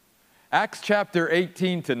Acts chapter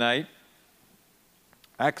 18 tonight.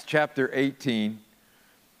 Acts chapter 18.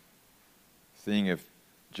 Seeing if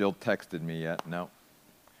Jill texted me yet. No.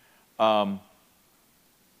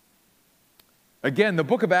 Again, the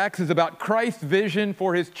book of Acts is about Christ's vision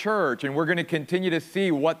for his church, and we're going to continue to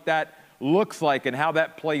see what that looks like and how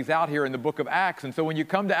that plays out here in the book of Acts. And so when you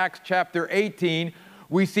come to Acts chapter 18,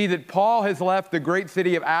 we see that Paul has left the great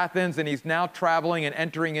city of Athens, and he's now traveling and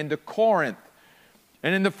entering into Corinth.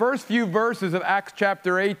 And in the first few verses of Acts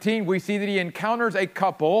chapter 18, we see that he encounters a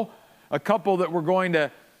couple that we're going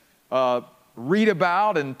to read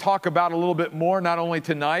about and talk about a little bit more, not only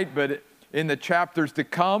tonight, but in the chapters to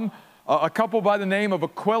come. A couple by the name of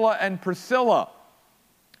Aquila and Priscilla.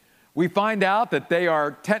 We find out that they are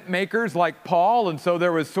tent makers like Paul, and so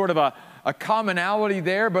there was sort of a commonality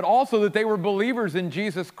there, but also that they were believers in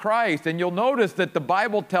Jesus Christ. And you'll notice that the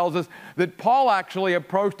Bible tells us that Paul actually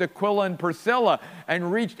approached Aquila and Priscilla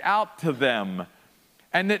and reached out to them.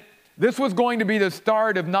 And that this was going to be the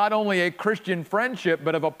start of not only a Christian friendship,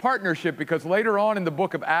 but of a partnership, because later on in the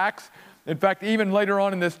book of Acts, in fact, even later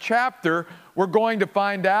on in this chapter, we're going to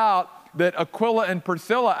find out that Aquila and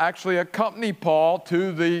Priscilla actually accompany Paul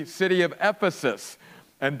to the city of Ephesus.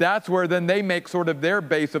 And that's where then they make sort of their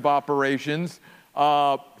base of operations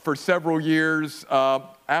for several years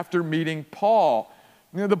after meeting Paul.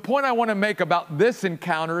 You know, the point I want to make about this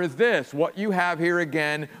encounter is this. What you have here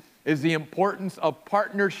again is the importance of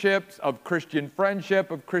partnerships, of Christian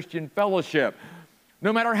friendship, of Christian fellowship.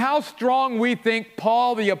 No matter how strong we think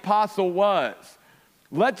Paul the apostle was,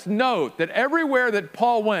 let's note that everywhere that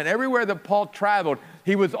Paul went, everywhere that Paul traveled,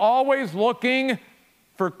 he was always looking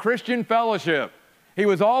for Christian fellowship. He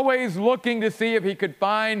was always looking to see if he could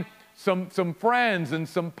find some friends and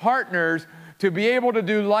some partners to be able to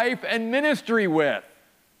do life and ministry with.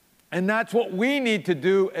 And that's what we need to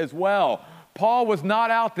do as well. Paul was not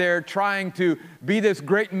out there trying to be this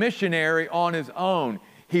great missionary on his own.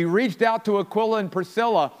 He reached out to Aquila and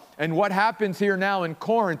Priscilla, and what happens here now in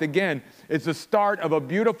Corinth, again, is the start of a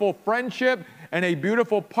beautiful friendship and a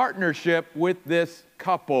beautiful partnership with this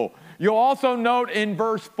couple. You'll also note in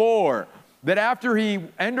verse 4 that after he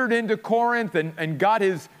entered into Corinth and got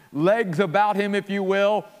his legs about him, if you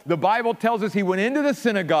will, the Bible tells us he went into the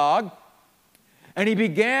synagogue and he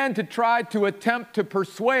began to try to attempt to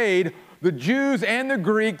persuade the Jews and the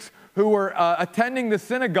Greeks who were attending the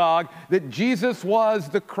synagogue that Jesus was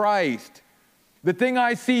the Christ. The thing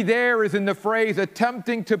I see there is in the phrase,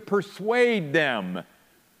 attempting to persuade them.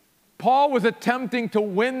 Paul was attempting to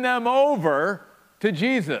win them over to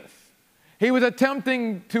Jesus. He was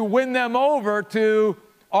attempting to win them over to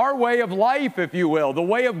our way of life, if you will, the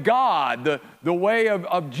way of God, the way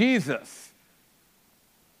of Jesus.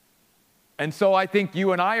 And so I think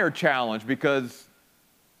you and I are challenged, because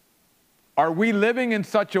are we living in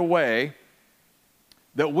such a way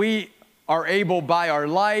that we are able by our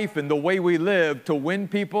life and the way we live to win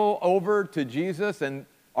people over to Jesus and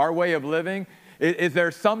our way of living? Is there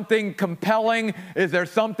something compelling? Is there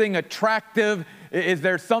something attractive? Is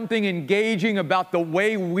there something engaging about the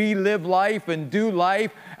way we live life and do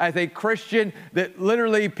life as a Christian that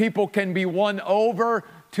literally people can be won over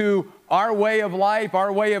to our way of life,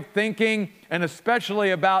 our way of thinking, and especially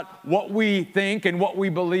about what we think and what we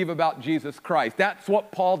believe about Jesus Christ? That's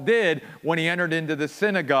what Paul did when he entered into the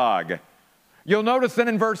synagogue. You'll notice that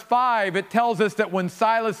in verse 5, it tells us that when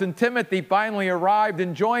Silas and Timothy finally arrived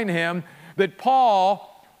and joined him, that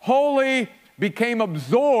Paul wholly became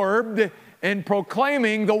absorbed in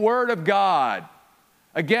proclaiming the Word of God.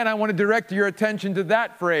 Again, I want to direct your attention to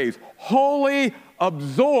that phrase, wholly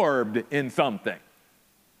absorbed in something.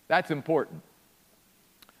 That's important.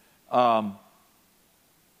 In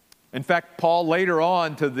fact, Paul later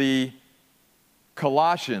on to the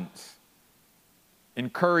Colossians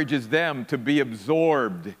encourages them to be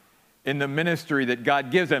absorbed in the ministry that God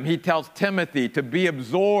gives them. He tells Timothy to be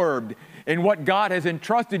absorbed in what God has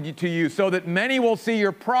entrusted to you so that many will see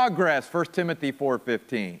your progress, 1 Timothy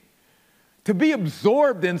 4:15. To be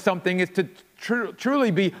absorbed in something is to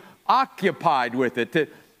truly be occupied with it.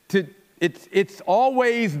 It's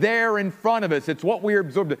always there in front of us. It's what we are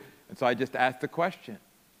absorbed in. And so I just asked the question,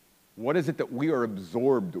 what is it that we are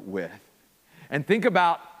absorbed with? And think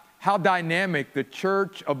about how dynamic the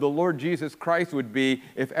church of the Lord Jesus Christ would be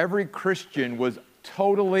if every Christian was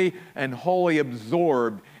totally and wholly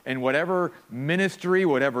absorbed in whatever ministry,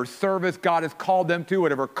 whatever service God has called them to,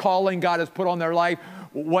 whatever calling God has put on their life,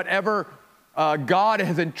 whatever God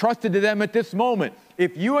has entrusted to them at this moment.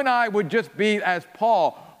 If you and I would just be, as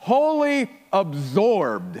Paul, wholly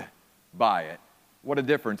absorbed by it, what a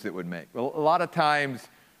difference it would make. Well, a lot of times,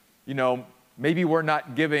 maybe we're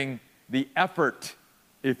not giving the effort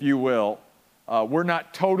if you will. We're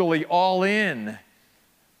not totally all in,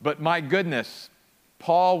 but my goodness,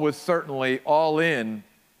 Paul was certainly all in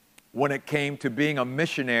when it came to being a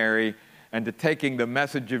missionary and to taking the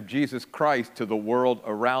message of Jesus Christ to the world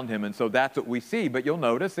around him. And so that's what we see. But you'll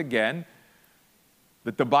notice again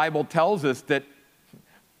that the Bible tells us that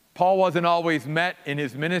Paul wasn't always met in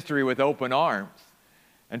his ministry with open arms.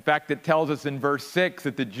 In fact, it tells us in verse 6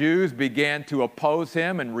 that the Jews began to oppose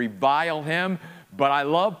him and revile him. But I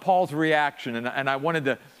love Paul's reaction, and I wanted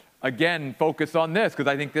to, again, focus on this because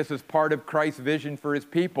I think this is part of Christ's vision for his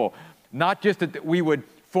people. Not just that we would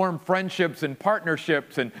form friendships and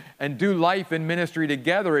partnerships and do life and ministry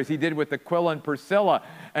together as he did with Aquila and Priscilla.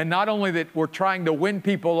 And not only that we're trying to win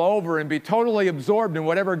people over and be totally absorbed in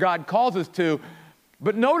whatever God calls us to,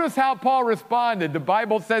 but notice how Paul responded. The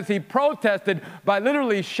Bible says he protested by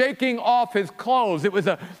literally shaking off his clothes. It was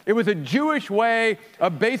a Jewish way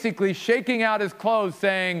of basically shaking out his clothes,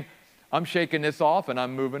 saying, I'm shaking this off and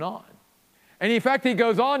I'm moving on. And in fact, he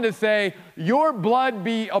goes on to say, your blood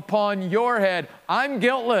be upon your head. I'm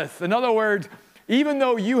guiltless. In other words, even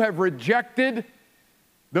though you have rejected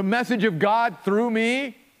the message of God through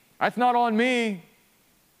me, that's not on me.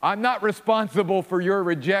 I'm not responsible for your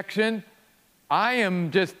rejection. I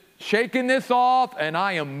am just shaking this off and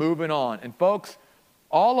I am moving on. And folks,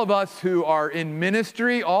 all of us who are in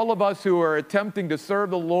ministry, all of us who are attempting to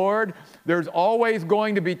serve the Lord, there's always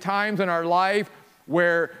going to be times in our life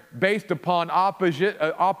where based upon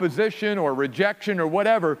opposition or rejection or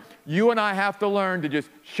whatever, you and I have to learn to just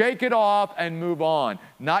shake it off and move on.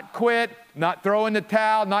 Not quit, not throw in the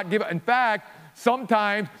towel, not give up. In fact,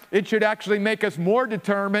 sometimes it should actually make us more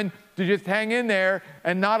determined to just hang in there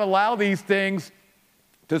and not allow these things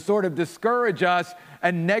to sort of discourage us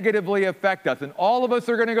and negatively affect us. And all of us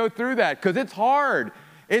are going to go through that because it's hard.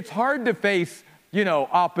 It's hard to face,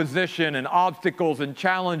 opposition and obstacles and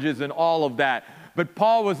challenges and all of that. But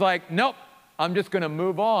Paul was like, nope, I'm just going to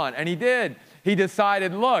move on. And he did. He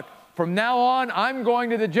decided, look, from now on, I'm going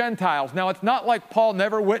to the Gentiles. Now, it's not like Paul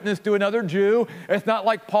never witnessed to another Jew. It's not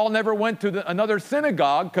like Paul never went to another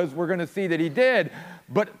synagogue, because we're going to see that he did.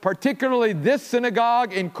 But particularly this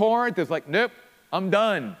synagogue in Corinth is like, nope, I'm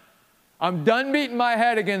done. I'm done beating my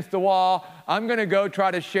head against the wall. I'm going to go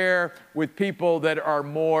try to share with people that are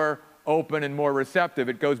more open and more receptive.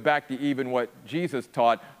 It goes back to even what Jesus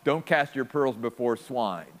taught. Don't cast your pearls before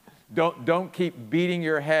swine. Don't keep beating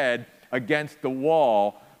your head against the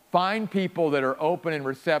wall. Find people that are open and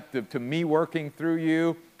receptive to me working through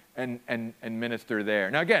you and minister there.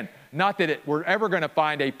 Now again, not that we're ever going to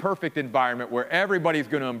find a perfect environment where everybody's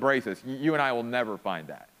going to embrace us. You and I will never find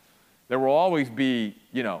that. There will always be,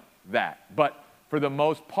 that. But for the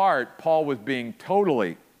most part, Paul was being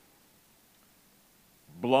totally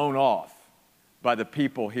blown off by the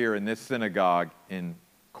people here in this synagogue in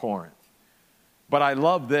Corinth. But I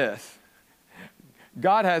love this.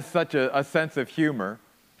 God has such a sense of humor.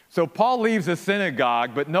 So Paul leaves the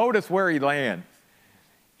synagogue, but notice where he lands.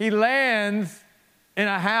 He lands in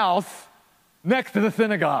a house next to the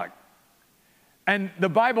synagogue. And the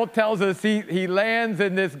Bible tells us he lands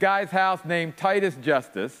in this guy's house named Titus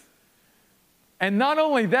Justus. And not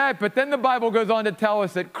only that, but then the Bible goes on to tell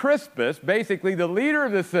us that Crispus, basically the leader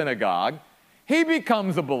of the synagogue, he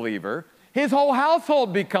becomes a believer. His whole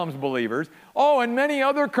household becomes believers. Oh, and many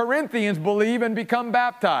other Corinthians believe and become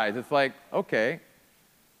baptized. It's like, okay,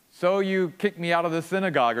 so you kick me out of the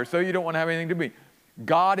synagogue, or so you don't want to have anything to do.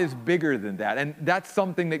 God is bigger than that. And that's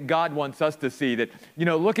something that God wants us to see, that,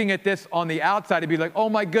 looking at this on the outside, it'd be like, oh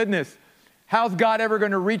my goodness, how's God ever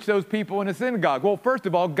going to reach those people in a synagogue? Well, first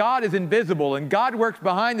of all, God is invisible, and God works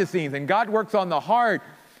behind the scenes, and God works on the heart,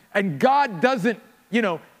 and God doesn't,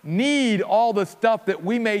 need all the stuff that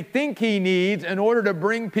we may think he needs in order to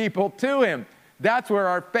bring people to him. That's where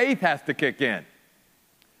our faith has to kick in.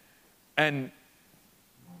 And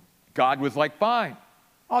God was like, fine,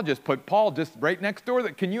 I'll just put Paul just right next door.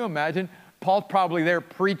 Can you imagine? Paul's probably there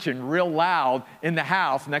preaching real loud in the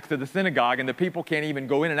house next to the synagogue, and the people can't even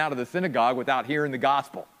go in and out of the synagogue without hearing the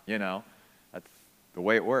gospel. That's the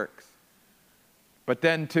way it works. But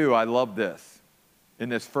then, too, I love this in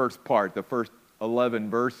this first part, the first 11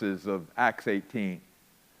 verses of Acts 18.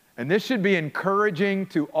 And this should be encouraging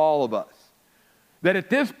to all of us, that at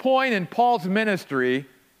this point in Paul's ministry,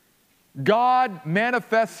 God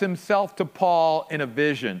manifests himself to Paul in a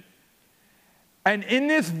vision. And in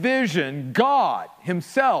this vision, God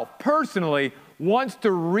himself personally wants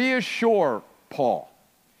to reassure Paul.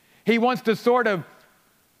 He wants to sort of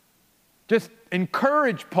just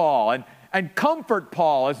encourage Paul and comfort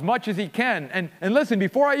Paul as much as he can. And listen,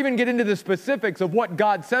 before I even get into the specifics of what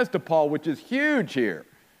God says to Paul, which is huge here,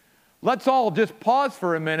 let's all just pause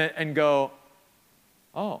for a minute and go,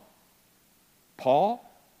 oh, Paul?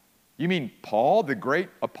 You mean Paul, the great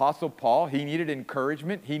apostle Paul, he needed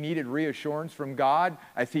encouragement, he needed reassurance from God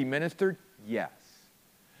as he ministered? Yes.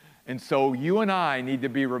 And so you and I need to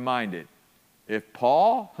be reminded, if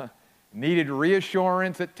Paul needed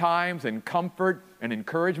reassurance at times and comfort and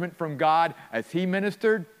encouragement from God as he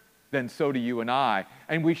ministered, then so do you and I.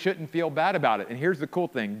 And we shouldn't feel bad about it. And here's the cool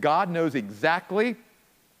thing. God knows exactly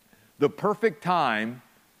the perfect time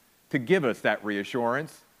to give us that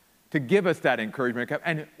reassurance, to give us that encouragement,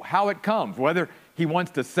 and how it comes, whether he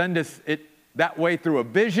wants to send us it that way through a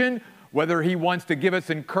vision, whether he wants to give us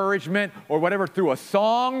encouragement or whatever through a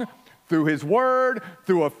song, through his word,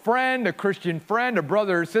 through a friend, a Christian friend, a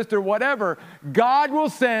brother or sister, whatever. God will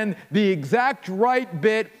send the exact right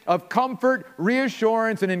bit of comfort,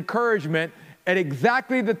 reassurance, and encouragement at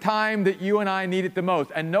exactly the time that you and I need it the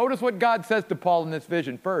most. And notice what God says to Paul in this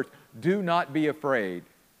vision. First, do not be afraid.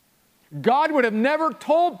 God would have never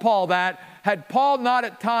told Paul that had Paul not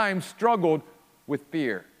at times struggled with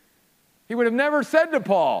fear. He would have never said to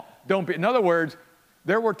Paul, don't be. In other words,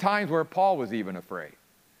 there were times where Paul was even afraid.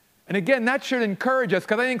 And again, that should encourage us,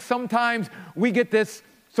 because I think sometimes we get this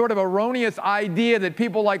sort of erroneous idea that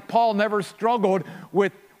people like Paul never struggled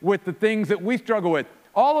with the things that we struggle with.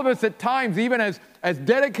 All of us at times, even as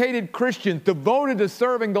dedicated Christians devoted to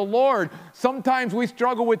serving the Lord, sometimes we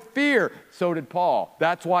struggle with fear. So did Paul.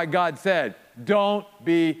 That's why God said, don't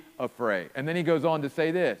be afraid. And then he goes on to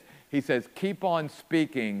say this. He says, keep on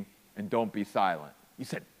speaking and don't be silent. You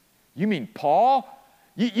said, you mean Paul?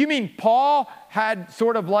 You mean Paul had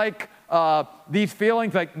sort of like these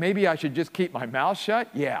feelings like maybe I should just keep my mouth shut?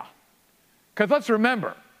 Yeah. Because let's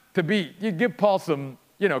remember, you give Paul some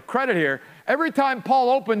credit here. Every time Paul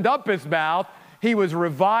opened up his mouth, he was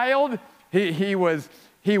reviled, he was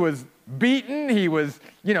beaten, he was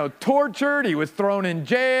tortured, he was thrown in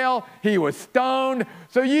jail, he was stoned.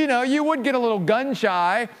 So you would get a little gun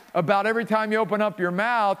shy about every time you open up your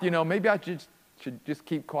mouth, maybe I should just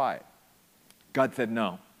keep quiet. God said,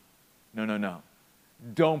 no.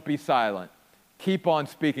 Don't be silent. Keep on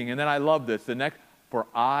speaking. And then I love this. The next, for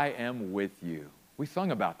I am with you. We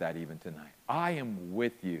sung about that even tonight. I am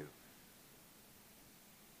with you.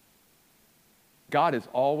 God is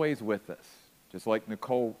always with us, just like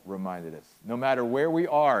Nicole reminded us. No matter where we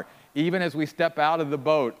are, even as we step out of the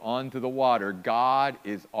boat onto the water, God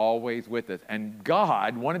is always with us. And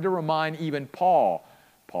God wanted to remind even Paul,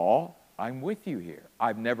 I'm with you here.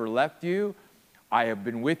 I've never left you. I have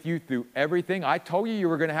been with you through everything. I told you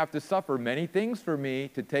were going to have to suffer many things for me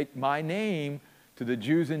to take my name to the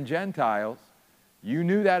Jews and Gentiles. You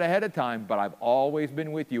knew that ahead of time, but I've always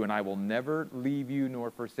been with you, and I will never leave you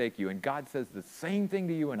nor forsake you. And God says the same thing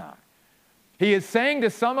to you and I. He is saying to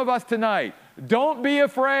some of us tonight, don't be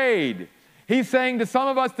afraid. He's saying to some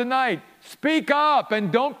of us tonight, speak up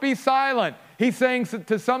and don't be silent. He's saying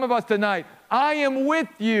to some of us tonight, I am with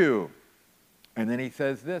you. And then he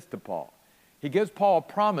says this to Paul. He gives Paul a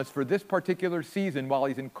promise for this particular season while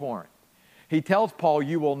he's in Corinth. He tells Paul,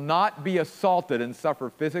 you will not be assaulted and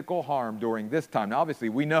suffer physical harm during this time. Now, obviously,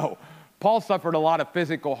 we know Paul suffered a lot of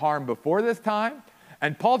physical harm before this time,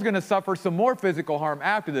 and Paul's going to suffer some more physical harm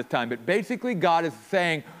after this time. But basically, God is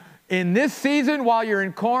saying, in this season while you're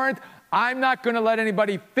in Corinth, I'm not going to let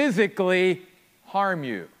anybody physically harm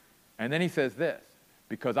you. And then he says this,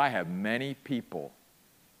 because I have many people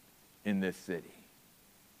in this city.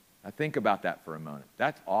 Now think about that for a moment.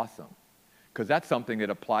 That's awesome, because that's something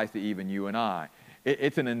that applies to even you and I.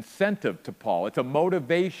 It's an incentive to Paul. It's a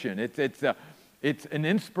motivation. It's an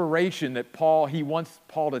inspiration that he wants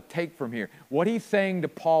Paul to take from here. What he's saying to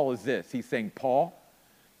Paul is this. He's saying, Paul,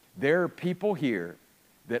 there are people here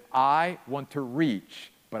that I want to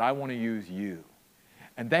reach, but I want to use you.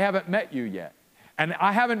 And they haven't met you yet. And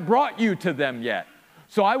I haven't brought you to them yet.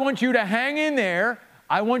 So I want you to hang in there.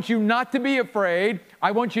 I want you not to be afraid.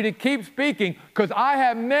 I want you to keep speaking, because I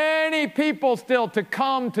have many people still to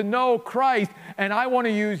come to know Christ, and I want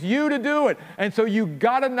to use you to do it. And so you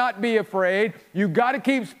got to not be afraid. You got to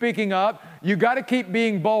keep speaking up. You got to keep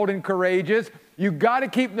being bold and courageous. You got to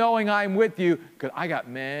keep knowing I'm with you, because I got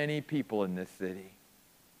many people in this city.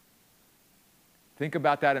 Think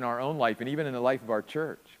about that in our own life and even in the life of our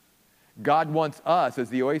church. God wants us as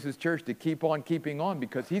the Oasis Church to keep on keeping on,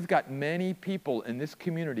 because he's got many people in this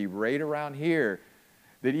community right around here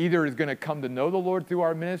that either is going to come to know the Lord through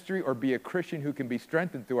our ministry or be a Christian who can be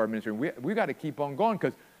strengthened through our ministry. We've got to keep on going,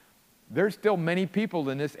 because there's still many people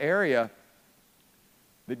in this area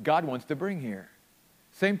that God wants to bring here.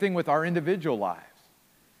 Same thing with our individual lives.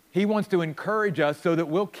 He wants to encourage us so that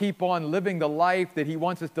we'll keep on living the life that he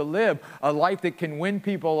wants us to live, a life that can win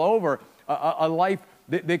people over, a life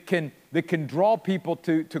that can draw people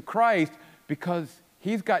to Christ, because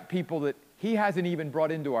he's got people that he hasn't even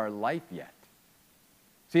brought into our life yet.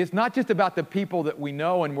 See, it's not just about the people that we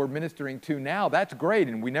know and we're ministering to now. That's great,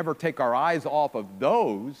 and we never take our eyes off of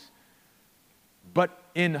those. But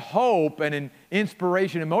in hope and in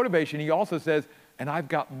inspiration and motivation, he also says, and I've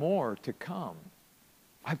got more to come.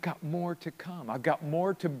 I've got more to come. I've got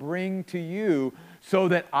more to bring to you so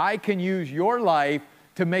that I can use your life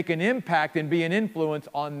to make an impact and be an influence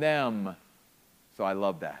on them. So I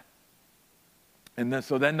love that. And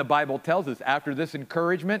so then the Bible tells us, after this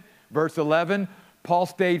encouragement, verse 11, Paul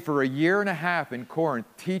stayed for 1.5 years in Corinth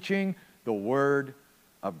teaching the Word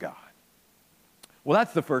of God. Well,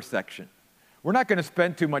 that's the first section. We're not going to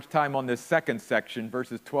spend too much time on this second section,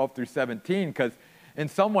 verses 12 through 17, because in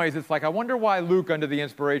some ways it's like, I wonder why Luke, under the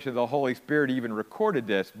inspiration of the Holy Spirit, even recorded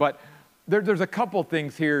this. But there's a couple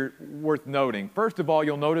things here worth noting. First of all,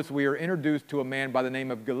 you'll notice we are introduced to a man by the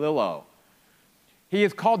name of Gallio. He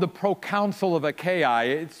is called the proconsul of Achaia.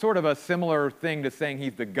 It's sort of a similar thing to saying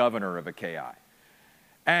he's the governor of Achaia.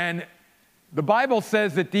 And the Bible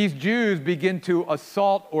says that these Jews begin to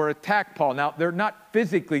assault or attack Paul. Now, they're not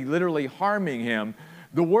physically, literally harming him.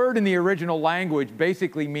 The word in the original language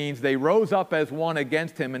basically means they rose up as one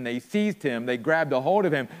against him, and they seized him, they grabbed a hold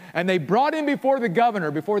of him, and they brought him before the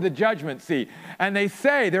governor, before the judgment seat. And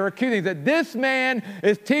they're accusing that this man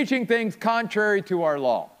is teaching things contrary to our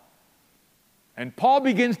law. And Paul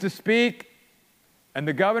begins to speak, and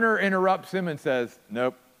the governor interrupts him and says,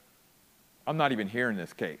 nope, I'm not even hearing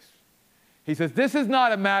this case. He says, this is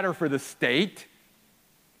not a matter for the state.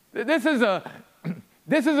 This is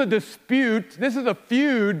a dispute, this is a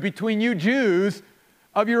feud between you Jews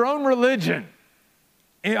of your own religion,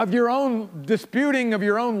 of your own disputing of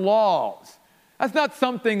your own laws. That's not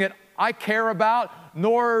something that I care about,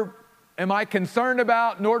 nor am I concerned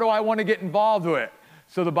about, nor do I want to get involved with.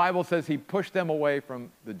 So the Bible says he pushed them away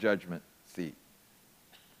from the judgment seat.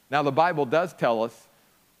 Now the Bible does tell us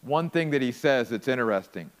one thing that he says that's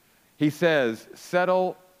interesting. He says,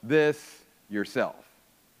 settle this yourself.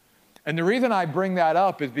 And the reason I bring that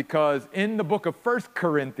up is because in the book of 1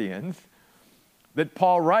 Corinthians that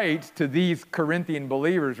Paul writes to these Corinthian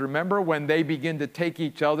believers, remember when they begin to take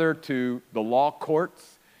each other to the law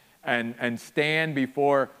courts and stand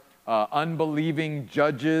before unbelieving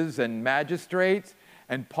judges and magistrates?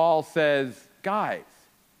 And Paul says, guys,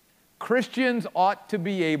 Christians ought to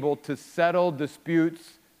be able to settle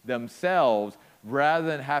disputes themselves rather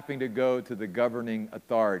than having to go to the governing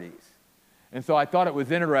authorities. And so I thought it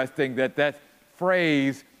was interesting that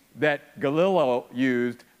phrase that Gallio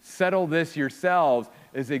used, settle this yourselves,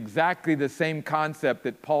 is exactly the same concept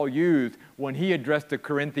that Paul used when he addressed the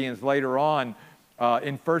Corinthians later on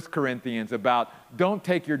in 1 Corinthians about don't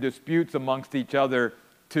take your disputes amongst each other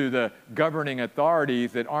to the governing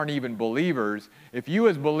authorities that aren't even believers. If you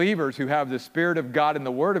as believers who have the Spirit of God and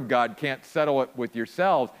the Word of God can't settle it with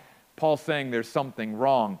yourselves, Paul's saying there's something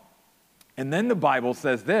wrong. And then the Bible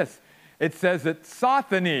says this. It says that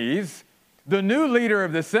Sosthenes, the new leader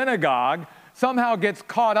of the synagogue, somehow gets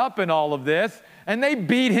caught up in all of this, and they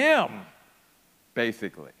beat him,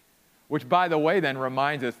 basically. Which, by the way, then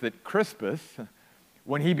reminds us that Crispus,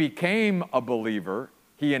 when he became a believer,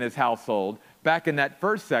 he and his household, back in that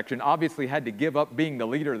first section, obviously had to give up being the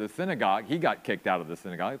leader of the synagogue. He got kicked out of the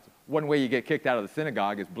synagogue. One way you get kicked out of the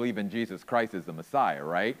synagogue is believe in Jesus Christ as the Messiah,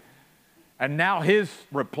 right? And now his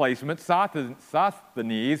replacement,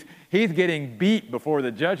 Sosthenes, he's getting beat before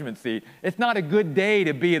the judgment seat. It's not a good day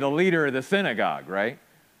to be the leader of the synagogue, right?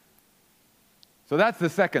 So that's the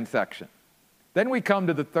second section. Then we come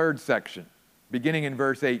to the third section, beginning in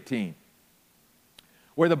verse 18,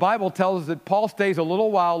 where the Bible tells us that Paul stays a little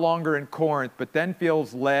while longer in Corinth, but then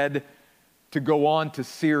feels led to go on to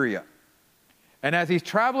Syria. And as he's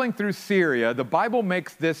traveling through Syria, the Bible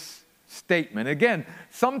makes this statement. Again,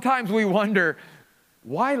 sometimes we wonder,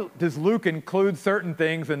 why does Luke include certain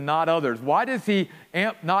things and not others? Why does he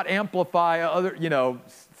not amplify other,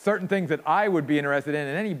 certain things that I would be interested in?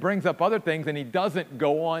 And then he brings up other things and he doesn't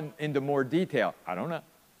go on into more detail. I don't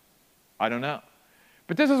know.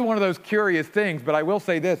 But this is one of those curious things, but I will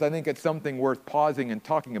say this, I think it's something worth pausing and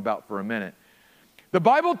talking about for a minute. The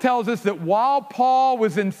Bible tells us that while Paul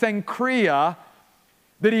was in Cenchrea,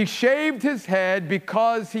 that he shaved his head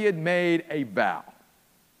because he had made a vow.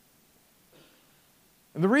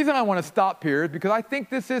 And the reason I want to stop here is because I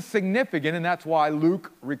think this is significant, and that's why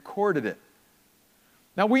Luke recorded it.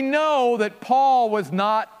 Now, we know that Paul was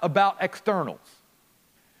not about externals.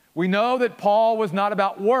 We know that Paul was not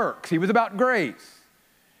about works. He was about grace.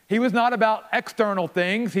 He was not about external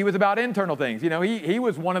things. He was about internal things. He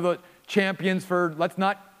was one of the champions for let's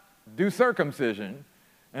not do circumcision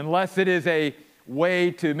unless it is a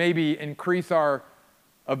way to maybe increase our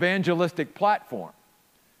evangelistic platform.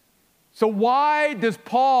 So why does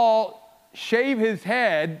Paul shave his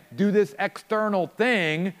head, do this external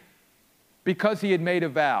thing? Because he had made a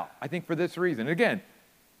vow. I think for this reason. Again,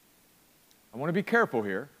 I want to be careful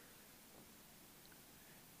here.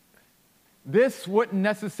 This wouldn't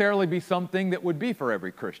necessarily be something that would be for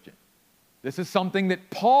every Christian. This is something that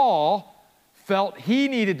Paul felt he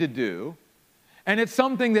needed to do, and it's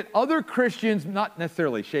something that other Christians, not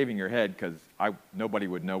necessarily shaving your head, because nobody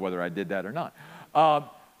would know whether I did that or not.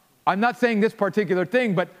 I'm not saying this particular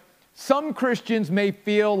thing, but some Christians may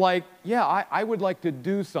feel like, yeah, I would like to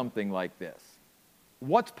do something like this.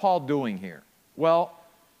 What's Paul doing here? Well,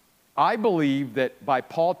 I believe that by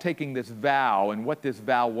Paul taking this vow, and what this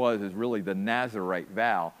vow was is really the Nazirite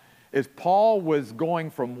vow, is Paul was going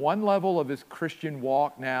from one level of his Christian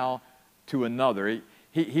walk now to another.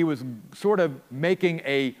 He was sort of making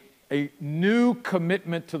a new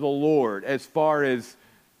commitment to the Lord as far as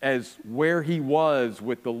where he was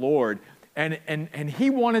with the Lord. And he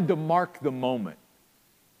wanted to mark the moment.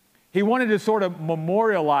 He wanted to sort of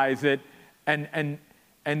memorialize it, and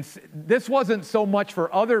this wasn't so much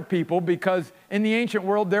for other people, because in the ancient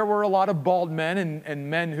world there were a lot of bald men and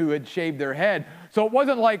men who had shaved their head. So it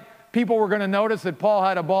wasn't like people were going to notice that Paul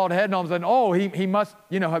had a bald head and all of a sudden, oh, he must,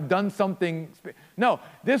 have done something. No,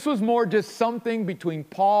 this was more just something between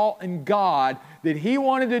Paul and God that he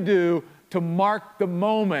wanted to do to mark the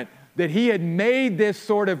moment that he had made this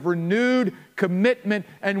sort of renewed commitment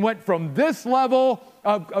and went from this level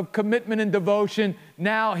of commitment and devotion.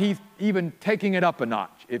 Now he's even taking it up a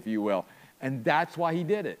notch, if you will. And that's why he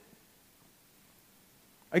did it.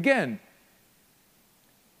 Again,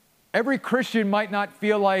 every Christian might not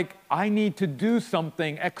feel like I need to do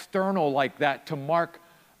something external like that to mark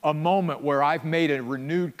a moment where I've made a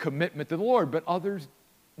renewed commitment to the Lord, but others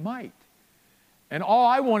might. And all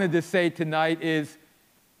I wanted to say tonight is,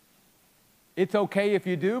 it's okay if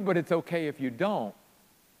you do, but it's okay if you don't.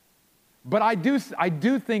 But I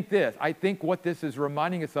do think this. I think what this is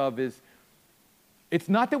reminding us of is, it's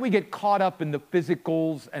not that we get caught up in the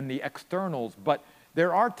physicals and the externals, but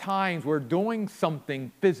there are times where doing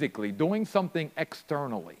something physically, doing something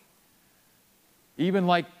externally, even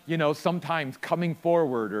like, sometimes coming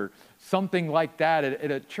forward or something like that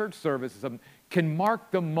at a church service, can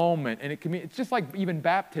mark the moment. And it's just like even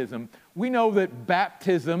baptism. We know that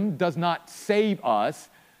baptism does not save us,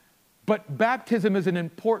 but baptism is an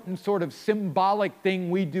important sort of symbolic thing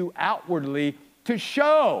we do outwardly to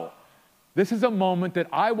show this is a moment that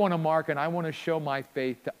I want to mark, and I want to show my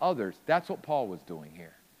faith to others. That's what Paul was doing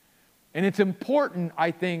here. And it's important,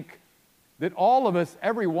 I think, that all of us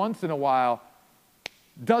every once in a while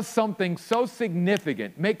does something so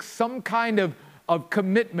significant, makes some kind of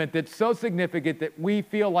commitment that's so significant that we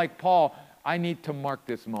feel like, Paul, I need to mark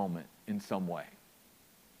this moment in some way.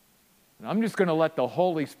 And I'm just going to let the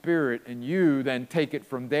Holy Spirit and you then take it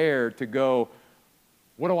from there to go,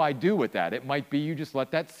 what do I do with that? It might be you just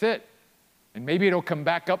let that sit, and maybe it'll come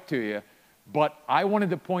back up to you. But I wanted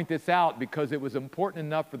to point this out because it was important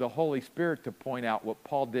enough for the Holy Spirit to point out what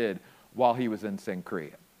Paul did while he was in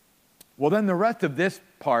Cenchrea. Well, then the rest of this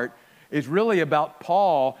part is really about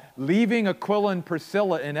Paul leaving Aquila and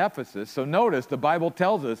Priscilla in Ephesus. So notice the Bible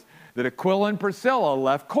tells us that Aquila and Priscilla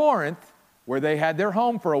left Corinth, where they had their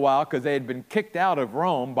home for a while because they had been kicked out of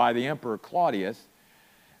Rome by the Emperor Claudius.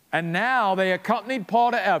 And now they accompanied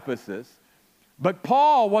Paul to Ephesus. But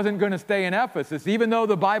Paul wasn't going to stay in Ephesus. Even though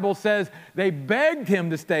the Bible says they begged him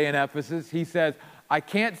to stay in Ephesus, he says, I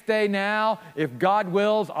can't stay now. If God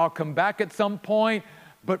wills, I'll come back at some point.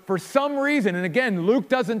 But for some reason, and again, Luke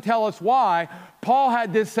doesn't tell us why, Paul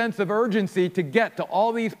had this sense of urgency to get to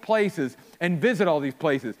all these places and visit all these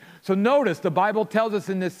places. So notice, the Bible tells us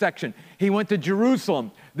in this section, he went to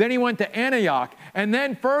Jerusalem, then he went to Antioch, and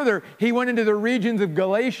then further, he went into the regions of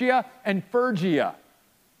Galatia and Phrygia.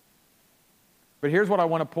 But here's what I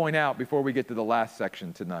want to point out before we get to the last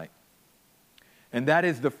section tonight. And that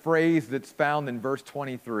is the phrase that's found in verse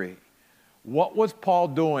 23. What was Paul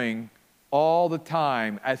doing all the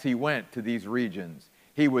time as he went to these regions?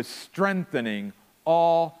 He was strengthening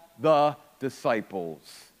all the disciples.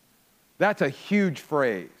 That's a huge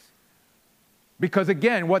phrase. Because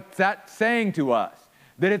again, what's that saying to us?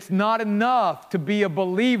 That it's not enough to be a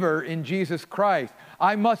believer in Jesus Christ.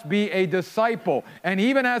 I must be a disciple. And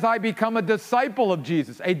even as I become a disciple of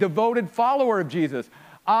Jesus, a devoted follower of Jesus,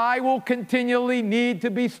 I will continually need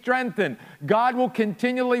to be strengthened. God will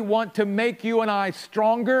continually want to make you and I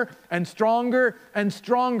stronger and stronger and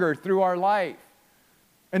stronger through our life.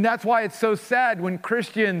 And that's why it's so sad when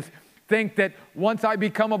Christians think that once I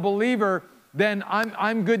become a believer, then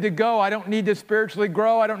I'm good to go. I don't need to spiritually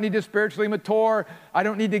grow. I don't need to spiritually mature. I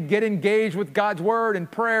don't need to get engaged with God's word and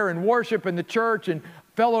prayer and worship and the church and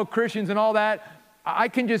fellow Christians and all that. I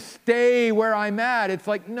can just stay where I'm at. It's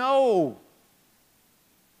like, no.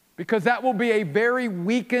 Because that will be a very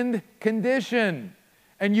weakened condition.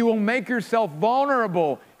 And you will make yourself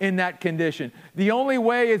vulnerable in that condition. The only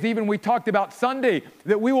way is, even we talked about Sunday,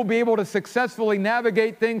 that we will be able to successfully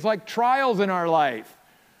navigate things like trials in our life.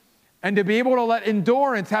 And to be able to let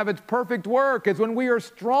endurance have its perfect work is when we are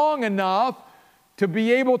strong enough to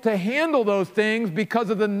be able to handle those things because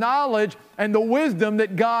of the knowledge and the wisdom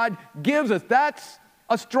that God gives us. That's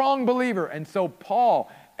a strong believer. And so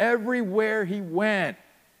Paul, everywhere he went,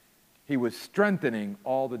 he was strengthening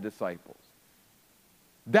all the disciples.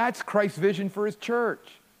 That's Christ's vision for his church.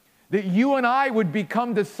 That you and I would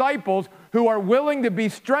become disciples who are willing to be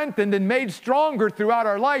strengthened and made stronger throughout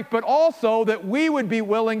our life, but also that we would be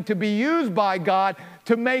willing to be used by God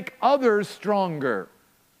to make others stronger.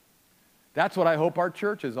 That's what I hope our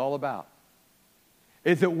church is all about.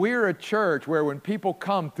 Is that we're a church where when people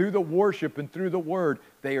come through the worship and through the word,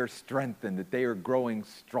 they are strengthened, that they are growing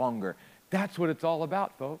stronger. That's what it's all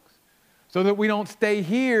about, folks. So that we don't stay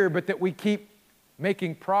here, but that we keep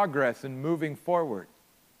making progress and moving forward.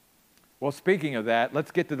 Well, speaking of that,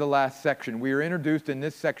 let's get to the last section. We are introduced in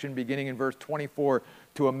this section, beginning in verse 24,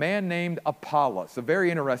 to a man named Apollos, a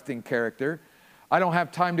very interesting character. I don't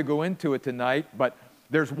have time to go into it tonight, but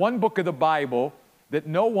there's one book of the Bible that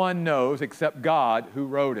no one knows except God who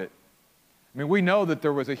wrote it. I mean, we know that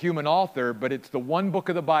there was a human author, but it's the one book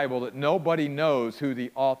of the Bible that nobody knows who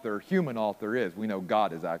the author, human author is. We know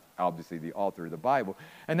God is obviously the author of the Bible,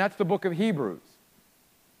 and that's the book of Hebrews.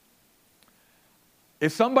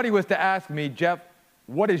 If somebody was to ask me, Jeff,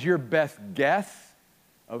 what is your best guess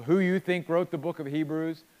of who you think wrote the book of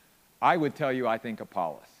Hebrews? I would tell you I think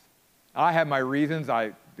Apollos. I have my reasons.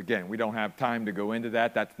 Again, we don't have time to go into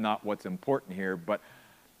that. That's not what's important here. But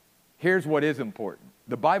here's what is important.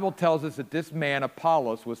 The Bible tells us that this man,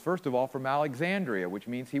 Apollos, was first of all from Alexandria, which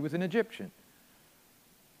means he was an Egyptian.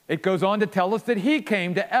 It goes on to tell us that he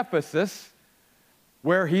came to Ephesus,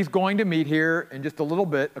 where he's going to meet here in just a little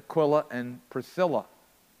bit Aquila and Priscilla.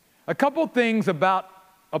 A couple things about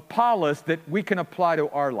Apollos that we can apply to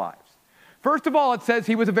our lives. First of all, it says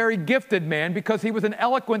he was a very gifted man because he was an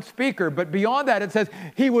eloquent speaker. But beyond that, it says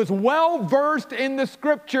he was well versed in the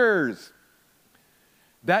Scriptures.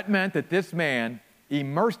 That meant that this man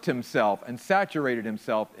immersed himself and saturated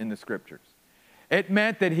himself in the Scriptures. It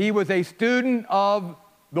meant that he was a student of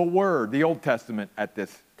the Word, the Old Testament at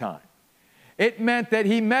this time. It meant that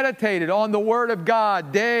he meditated on the Word of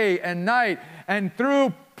God day and night, and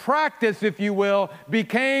through practice, if you will,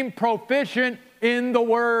 became proficient in the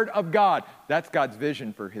Word of God. That's God's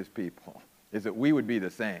vision for his people, is that we would be the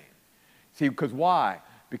same. See, because why?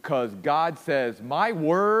 Because God says, my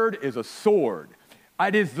Word is a sword.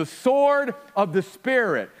 It is the sword of the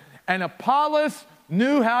Spirit. And Apollos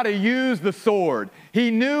knew how to use the sword.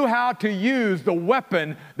 He knew how to use the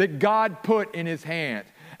weapon that God put in his hands.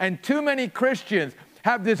 And too many Christians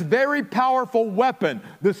have this very powerful weapon,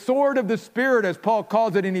 the sword of the Spirit, as Paul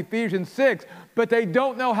calls it in Ephesians 6, but they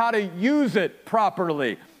don't know how to use it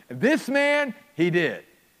properly. This man, he did.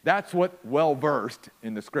 That's what well-versed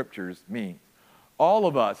in the Scriptures means. All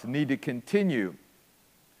of us need to continue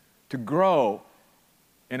to grow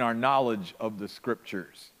in our knowledge of the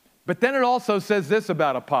Scriptures. But then it also says this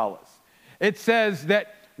about Apollos. It says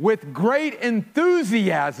that with great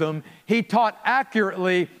enthusiasm, he taught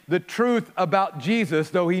accurately the truth about Jesus,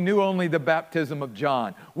 though he knew only the baptism of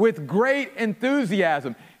John. With great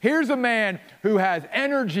enthusiasm. Here's a man who has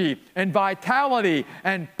energy and vitality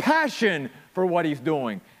and passion for what he's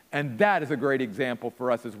doing. And that is a great example for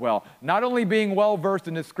us as well. Not only being well-versed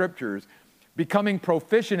in the Scriptures, becoming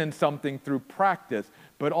proficient in something through practice,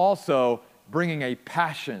 but also bringing a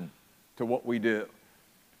passion to what we do.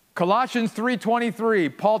 Colossians 3:23,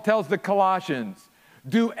 Paul tells the Colossians,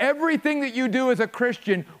 do everything that you do as a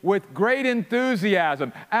Christian with great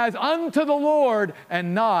enthusiasm, as unto the Lord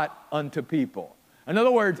and not unto people. In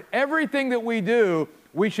other words, everything that we do,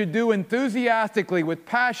 we should do enthusiastically with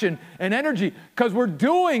passion and energy because we're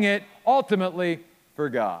doing it ultimately for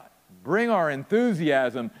God. Bring our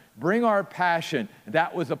enthusiasm, bring our passion.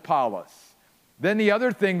 That was Apollos. Then the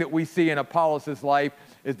other thing that we see in Apollos' life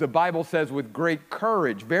is the Bible says with great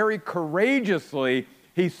courage, very courageously,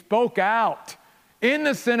 he spoke out in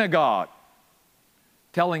the synagogue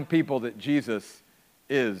telling people that Jesus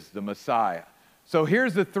is the Messiah. So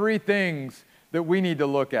here's the three things that we need to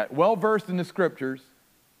look at. Well-versed in the Scriptures,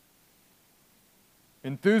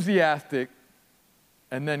 enthusiastic,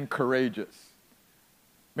 and then courageous.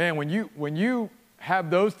 Man, when you have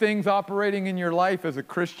those things operating in your life as a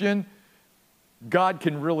Christian, God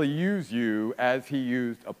can really use you as he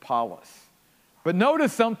used Apollos. But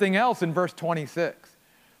notice something else in verse 26.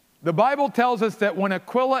 The Bible tells us that when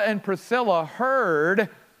Aquila and Priscilla heard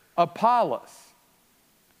Apollos,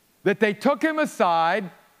 that they took him aside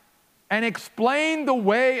and explained the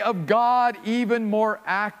way of God even more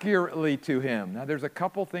accurately to him. Now, there's a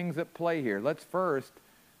couple things at play here. Let's first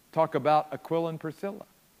talk about Aquila and Priscilla.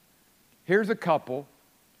 Here's a couple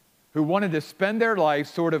who wanted to spend their life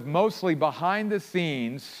sort of mostly behind the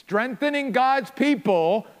scenes, strengthening God's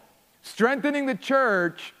people, strengthening the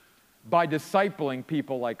church by discipling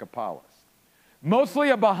people like Apollos. Mostly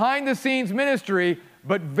a behind-the-scenes ministry,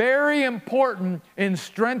 but very important in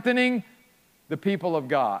strengthening the people of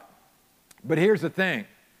God. But here's the thing.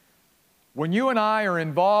 When you and I are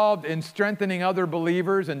involved in strengthening other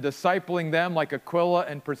believers and discipling them like Aquila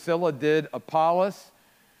and Priscilla did Apollos,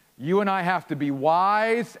 you and I have to be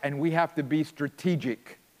wise and we have to be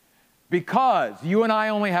strategic. Because you and I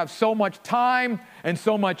only have so much time and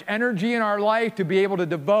so much energy in our life to be able to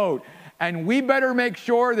devote. And we better make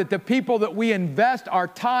sure that the people that we invest our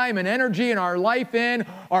time and energy and our life in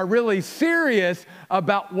are really serious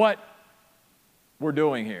about what we're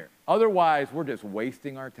doing here. Otherwise, we're just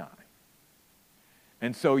wasting our time.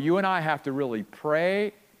 And so you and I have to really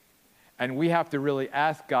pray, and we have to really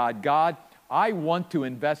ask God, God, I want to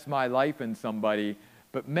invest my life in somebody,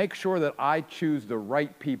 but make sure that I choose the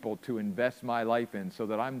right people to invest my life in so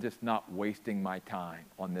that I'm just not wasting my time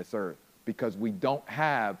on this earth, because we don't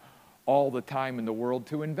have all the time in the world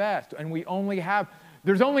to invest. And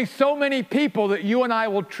there's only so many people that you and I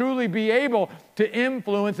will truly be able to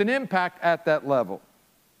influence and impact at that level.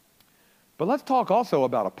 But let's talk also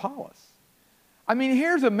about Apollos. I mean,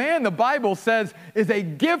 here's a man the Bible says is a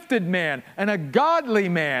gifted man and a godly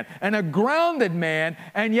man and a grounded man,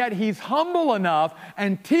 and yet he's humble enough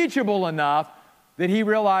and teachable enough that he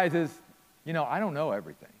realizes, I don't know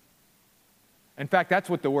everything. In fact, that's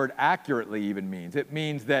what the word accurately even means. It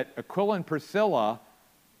means that Aquila and Priscilla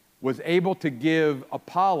was able to give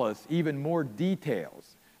Apollos even more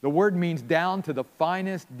details. The word means down to the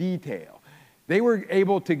finest detail. They were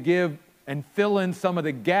able to give and fill in some of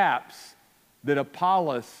the gaps that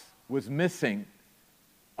Apollos was missing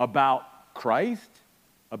about Christ,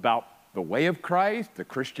 about the way of Christ, the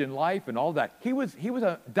Christian life, and all that. He was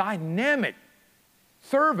a dynamic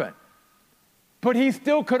servant, but he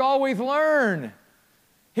still could always learn.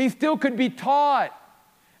 He still could be taught.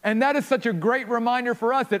 And that is such a great reminder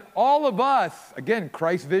for us that all of us, again,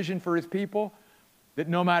 Christ's vision for his people, that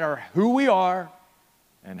no matter who we are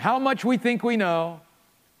and how much we think we know,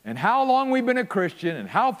 and how long we've been a Christian, and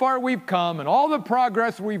how far we've come, and all the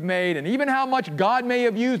progress we've made, and even how much God may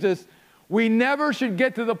have used us, we never should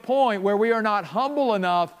get to the point where we are not humble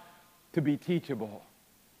enough to be teachable.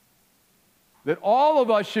 That all of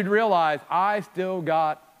us should realize, I still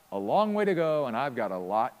got a long way to go, and I've got a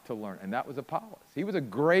lot to learn. And that was Apollos. He was a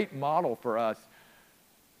great model for us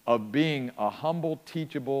of being a humble,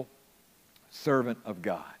 teachable servant of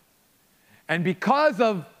God. And because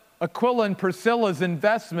of Aquila and Priscilla's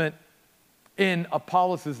investment in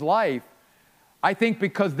Apollos' life, I think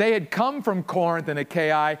because they had come from Corinth and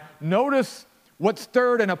Achaia, notice what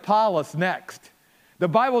stirred in Apollos next. The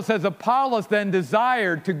Bible says Apollos then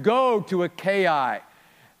desired to go to Achaia,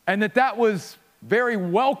 and that was very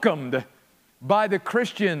welcomed by the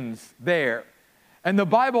Christians there. And the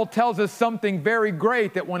Bible tells us something very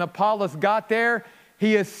great, that when Apollos got there,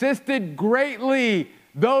 he assisted greatly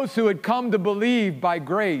those who had come to believe by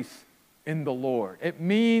grace in the Lord. It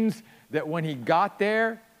means that when he got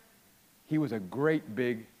there, he was a great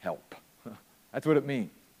big help. That's what it means.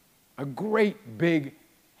 A great big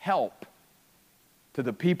help to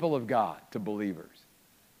the people of God, to believers.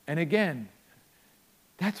 And again,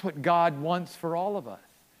 that's what God wants for all of us.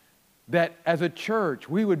 That as a church,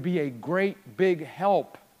 we would be a great big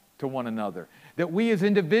help to one another. That we as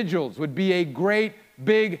individuals would be a great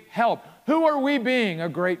big help. Who are we being a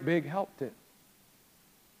great big help to?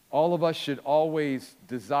 All of us should always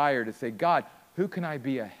desire to say, God, who can I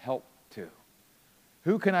be a help to?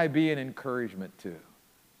 Who can I be an encouragement to?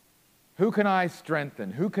 Who can I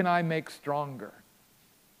strengthen? Who can I make stronger?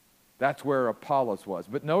 That's where Apollos was.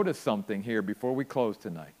 But notice something here before we close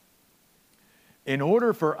tonight. In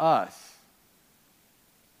order for us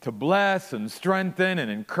to bless and strengthen and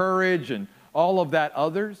encourage and all of that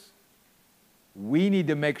others, we need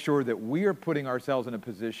to make sure that we are putting ourselves in a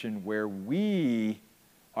position where we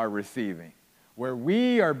are receiving, where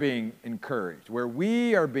we are being encouraged, where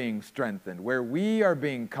we are being strengthened, where we are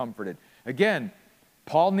being comforted. Again,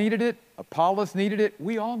 Paul needed it, Apollos needed it,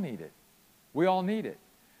 we all need it. We all need it.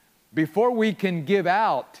 Before we can give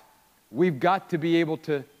out, we've got to be able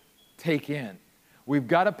to take in. We've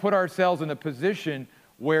got to put ourselves in a position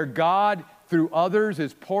where God, through others,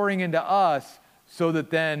 is pouring into us so that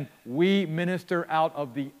then we minister out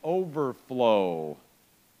of the overflow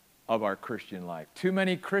of our Christian life. Too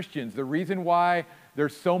many Christians, the reason why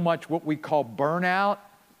there's so much what we call burnout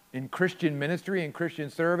in Christian ministry and Christian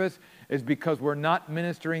service is because we're not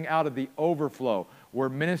ministering out of the overflow. We're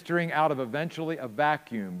ministering out of eventually a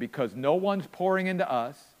vacuum because no one's pouring into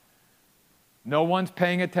us, no one's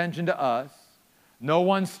paying attention to us, no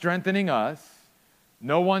one's strengthening us,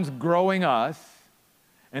 no one's growing us,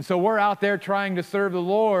 and so we're out there trying to serve the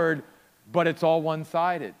Lord, but it's all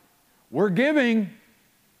one-sided. We're giving,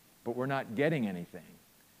 but we're not getting anything.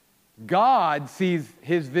 God sees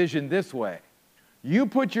His vision this way. You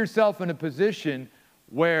put yourself in a position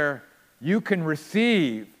where you can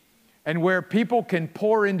receive and where people can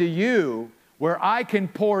pour into you, where I can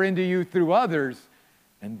pour into you through others,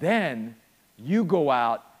 and then you go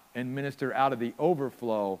out and minister out of the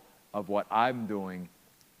overflow of what I'm doing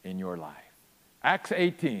in your life. Acts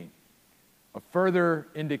 18, a further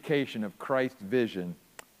indication of Christ's vision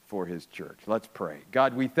for His church. Let's pray.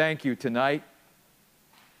 God, we thank You tonight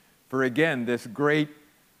for, again, this great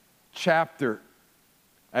chapter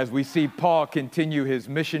as we see Paul continue his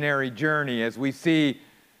missionary journey, as we see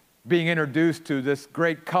being introduced to this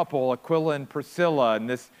great couple, Aquila and Priscilla, and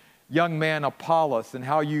this young man, Apollos, and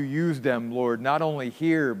how You used them, Lord, not only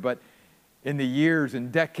here, but in the years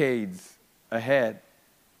and decades ahead.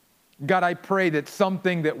 God, I pray that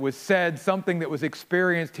something that was said, something that was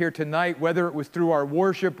experienced here tonight, whether it was through our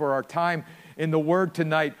worship or our time in the Word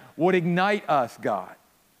tonight, would ignite us, God,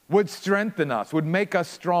 would strengthen us, would make us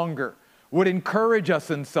stronger, would encourage us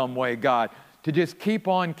in some way, God, to just keep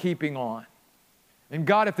on keeping on. And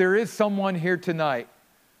God, if there is someone here tonight,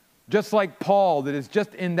 just like Paul, that is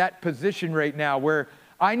just in that position right now where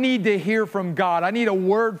I need to hear from God, I need a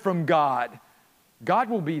word from God, God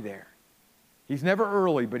will be there. He's never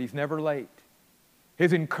early, but He's never late.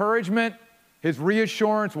 His encouragement, His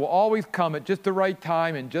reassurance will always come at just the right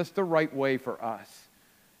time and just the right way for us,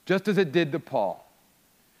 just as it did to Paul.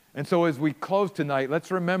 And so as we close tonight,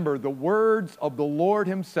 let's remember the words of the Lord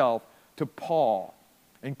Himself to Paul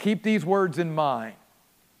and keep these words in mind.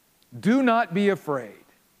 Do not be afraid.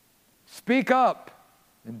 Speak up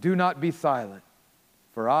and do not be silent,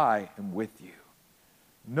 for I am with you.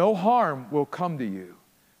 No harm will come to you,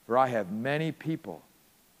 for I have many people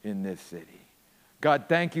in this city. God,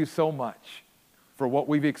 thank You so much for what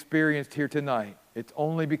we've experienced here tonight. It's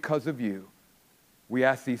only because of You. We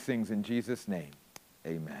ask these things in Jesus' name.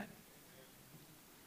 Amen.